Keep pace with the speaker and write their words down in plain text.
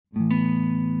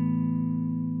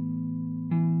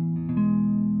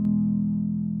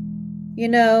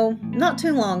Not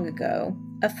too long ago,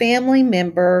 a family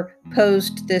member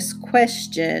posed this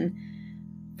question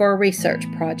for a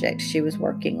research project she was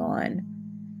working on.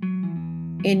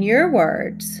 In your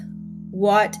words,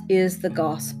 what is the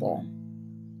gospel?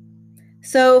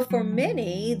 So, for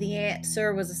many, the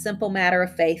answer was a simple matter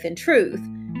of faith and truth.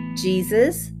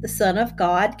 Jesus, the Son of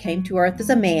God, came to earth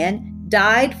as a man,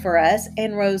 died for us,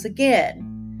 and rose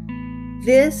again.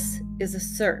 This is a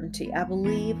certainty I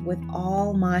believe with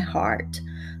all my heart.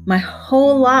 My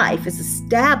whole life is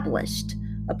established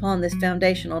upon this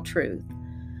foundational truth.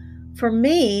 For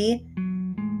me,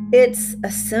 it's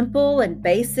a simple and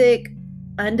basic,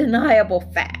 undeniable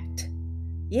fact.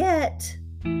 Yet,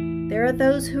 there are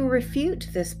those who refute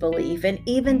this belief and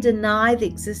even deny the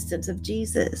existence of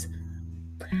Jesus.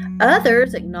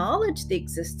 Others acknowledge the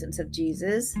existence of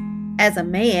Jesus as a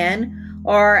man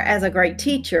or as a great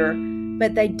teacher,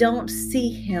 but they don't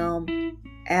see him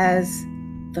as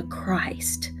the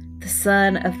Christ, the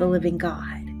Son of the living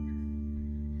God.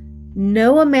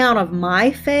 No amount of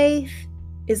my faith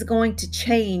is going to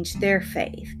change their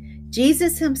faith.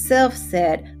 Jesus himself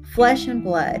said, flesh and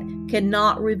blood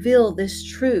cannot reveal this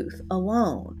truth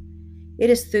alone. It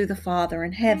is through the Father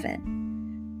in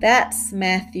heaven. That's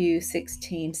Matthew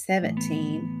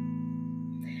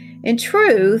 16:17. In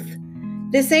truth,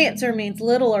 this answer means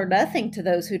little or nothing to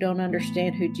those who don't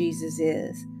understand who Jesus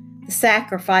is, the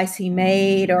sacrifice he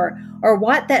made, or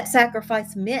what that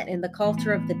sacrifice meant in the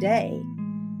culture of the day.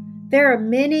 There are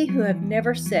many who have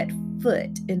never set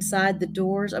foot inside the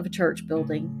doors of a church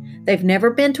building. They've never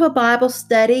been to a Bible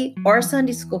study or a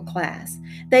Sunday school class.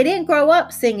 They didn't grow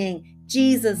up singing,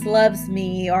 Jesus loves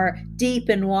me, or Deep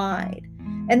and Wide.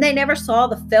 And they never saw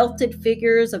the felted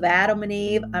figures of Adam and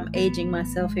Eve, I'm aging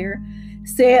myself here,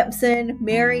 Samson,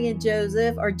 Mary and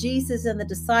Joseph, or Jesus and the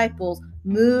disciples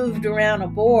moved around a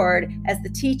board as the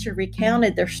teacher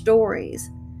recounted their stories.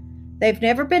 They've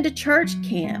never been to church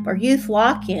camp or youth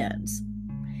lock-ins.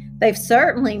 They've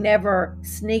certainly never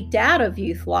sneaked out of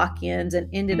youth lock-ins and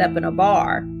ended up in a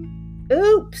bar.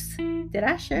 Oops, did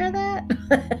I share that?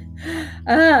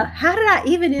 How did I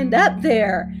even end up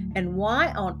there? And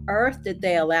why on earth did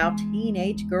they allow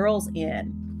teenage girls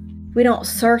in? We don't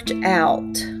search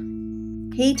out.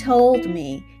 He told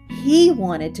me he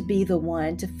wanted to be the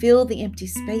one to fill the empty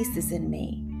spaces in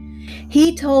me.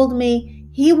 He told me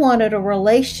he wanted a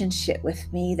relationship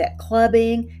with me that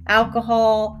clubbing,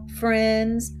 alcohol,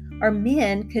 friends, or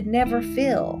men could never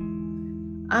fill.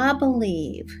 I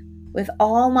believe with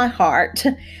all my heart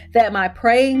that my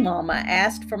praying mama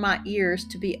asked for my ears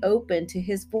to be open to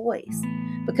his voice,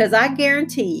 because I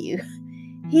guarantee you,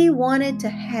 he wanted to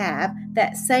have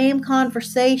that same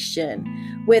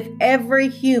conversation with every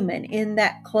human in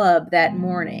that club that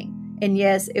morning. And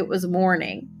yes, it was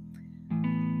morning.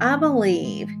 I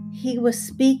believe he was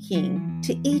speaking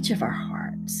to each of our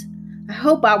hearts. I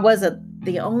hope I wasn't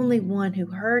the only one who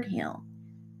heard him.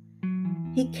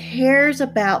 He cares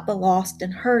about the lost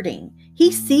and hurting.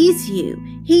 He sees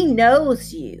you. He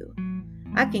knows you.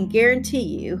 I can guarantee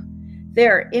you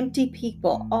there are empty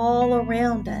people all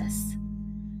around us.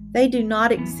 They do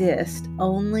not exist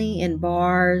only in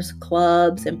bars,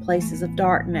 clubs, and places of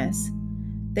darkness.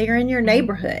 They are in your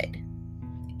neighborhood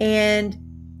and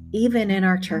even in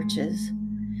our churches.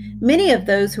 Many of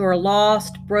those who are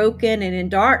lost, broken, and in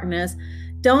darkness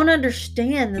don't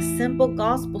understand the simple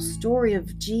gospel story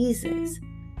of Jesus.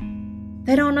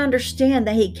 They don't understand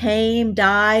that he came,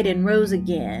 died, and rose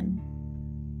again.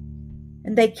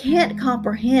 And they can't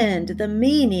comprehend the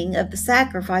meaning of the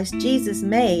sacrifice Jesus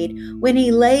made when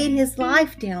he laid his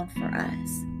life down for us.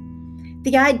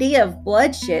 The idea of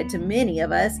bloodshed to many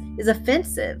of us is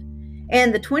offensive,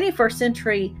 and the 21st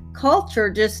century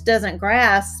culture just doesn't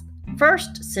grasp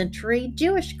first century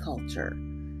Jewish culture.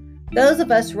 Those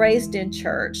of us raised in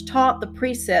church, taught the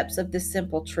precepts of this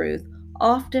simple truth,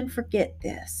 often forget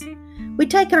this. We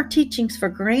take our teachings for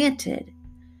granted.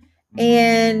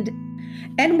 And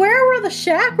where were the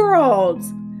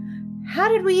chaperones? How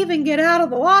did we even get out of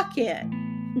the lock-in?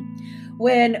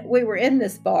 When we were in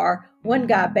this bar, one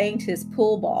guy banged his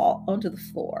pool ball onto the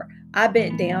floor. I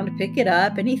bent down to pick it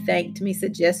up, and he thanked me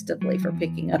suggestively for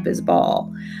picking up his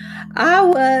ball. I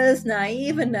was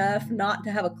naive enough not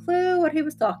to have a clue what he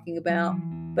was talking about,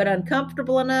 but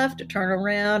uncomfortable enough to turn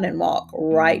around and walk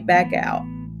right back out.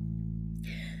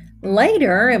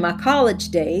 Later, in my college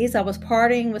days, I was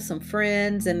partying with some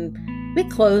friends, and we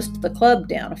closed the club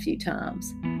down a few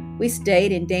times. We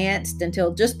stayed and danced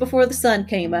until just before the sun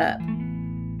came up.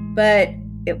 But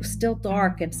it was still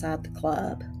dark inside the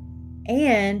club,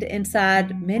 and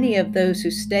inside many of those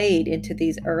who stayed into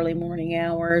these early morning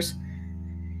hours.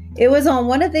 It was on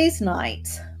one of these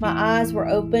nights my eyes were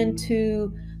opened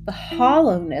to the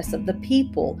hollowness of the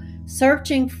people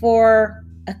searching for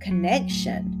a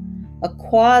connection, a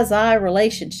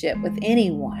quasi-relationship with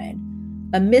anyone,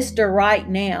 a Mr. Right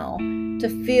Now,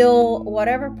 to fill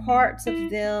whatever parts of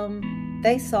them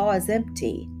they saw as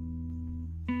empty.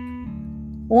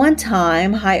 One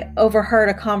time, I overheard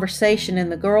a conversation in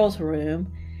the girls'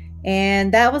 room,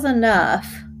 and that was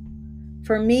enough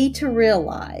for me to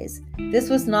realize this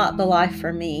was not the life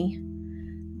for me.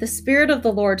 The Spirit of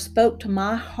the Lord spoke to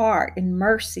my heart in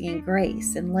mercy and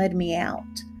grace and led me out.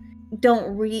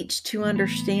 Don't reach to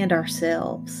understand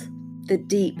ourselves, the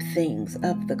deep things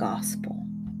of the gospel.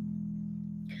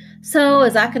 So,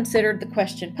 as I considered the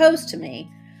question posed to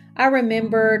me, I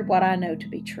remembered what I know to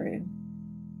be true.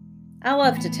 I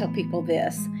love to tell people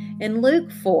this. In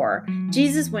Luke 4,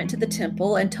 Jesus went to the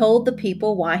temple and told the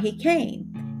people why he came.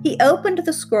 He opened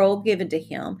the scroll given to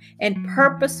him and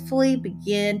purposefully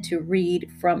began to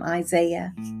read from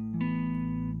Isaiah.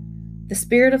 The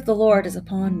Spirit of the Lord is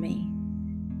upon me,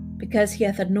 because he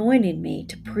hath anointed me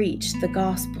to preach the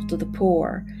gospel to the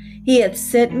poor. He hath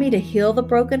sent me to heal the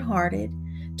brokenhearted,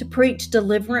 to preach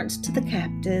deliverance to the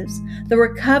captives, the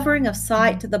recovering of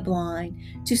sight to the blind,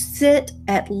 to set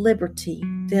at liberty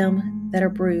them that are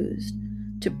bruised,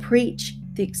 to preach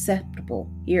the acceptable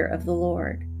year of the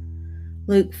Lord.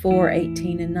 Luke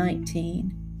 4:18 and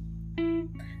 19.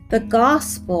 The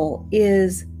gospel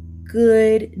is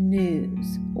good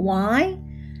news. Why?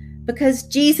 Because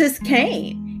Jesus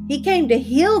came. He came to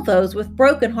heal those with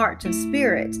broken hearts and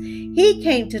spirits. He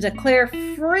came to declare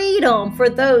freedom for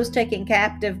those taken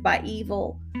captive by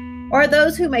evil, or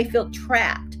those who may feel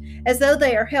trapped as though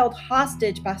they are held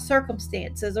hostage by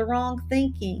circumstances or wrong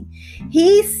thinking.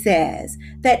 He says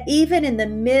that even in the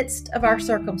midst of our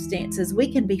circumstances,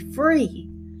 we can be free.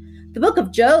 The book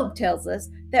of Job tells us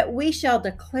that we shall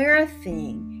declare a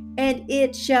thing and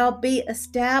it shall be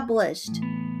established.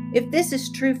 If this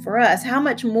is true for us, how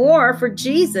much more for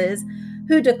Jesus,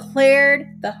 who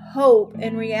declared the hope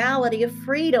and reality of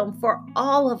freedom for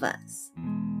all of us.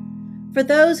 For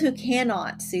those who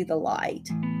cannot see the light,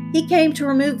 he came to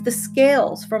remove the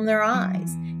scales from their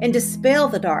eyes and dispel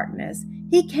the darkness.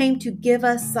 He came to give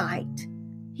us sight.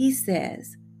 He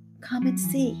says, "Come and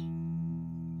see."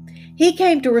 He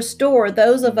came to restore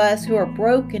those of us who are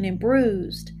broken and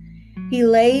bruised. He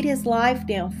laid his life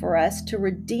down for us to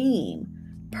redeem,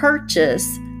 purchase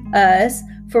us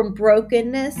from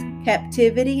brokenness,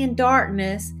 captivity, and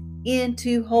darkness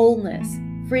into wholeness,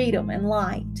 freedom, and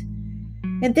light.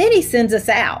 And then he sends us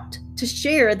out to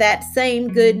share that same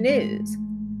good news.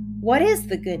 What is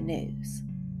the good news?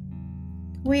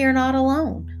 We are not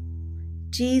alone.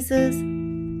 Jesus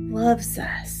loves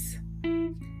us.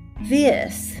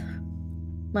 This,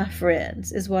 my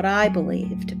friends, is what I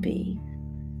believe to be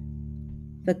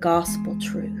the gospel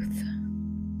truth.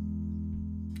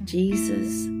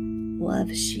 Jesus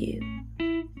loves you.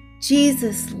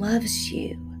 Jesus loves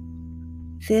you.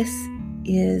 This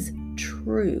is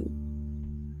true.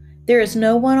 There is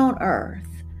no one on earth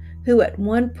who at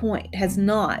one point has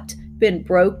not been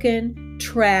broken,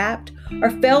 trapped, or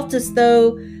felt as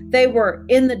though they were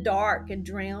in the dark and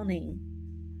drowning.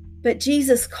 But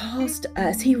Jesus calls to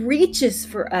us. He reaches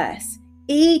for us,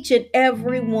 each and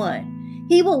every one.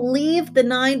 He will leave the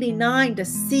 99 to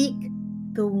seek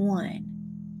the one.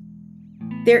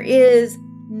 There is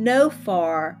no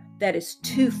far that is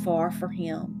too far for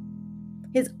him.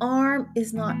 His arm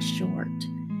is not short.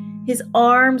 His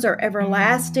arms are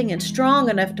everlasting and strong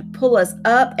enough to pull us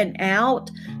up and out,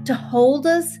 to hold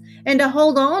us and to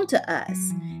hold on to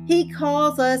us. He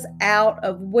calls us out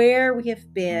of where we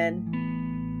have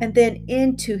been and then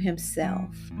into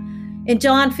himself. In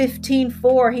John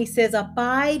 15:4, he says,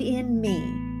 "Abide in me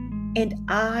and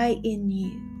I in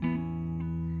you."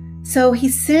 So he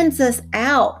sends us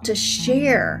out to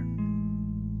share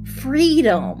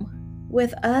freedom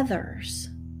with others.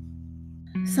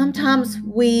 Sometimes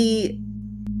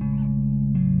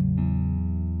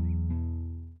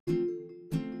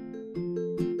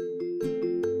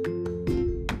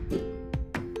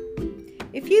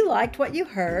If you liked what you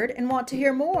heard and want to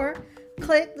hear more,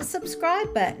 click the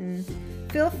subscribe button.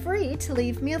 Feel free to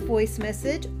leave me a voice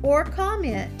message or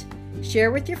comment.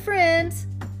 Share with your friends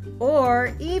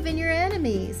or even your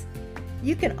enemies.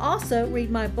 You can also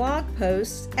read my blog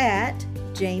posts at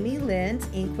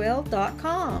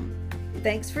JamieLynnsInkwell.com.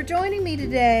 Thanks for joining me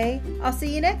today. I'll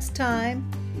see you next time.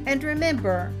 And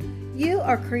remember, you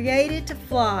are created to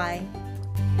fly.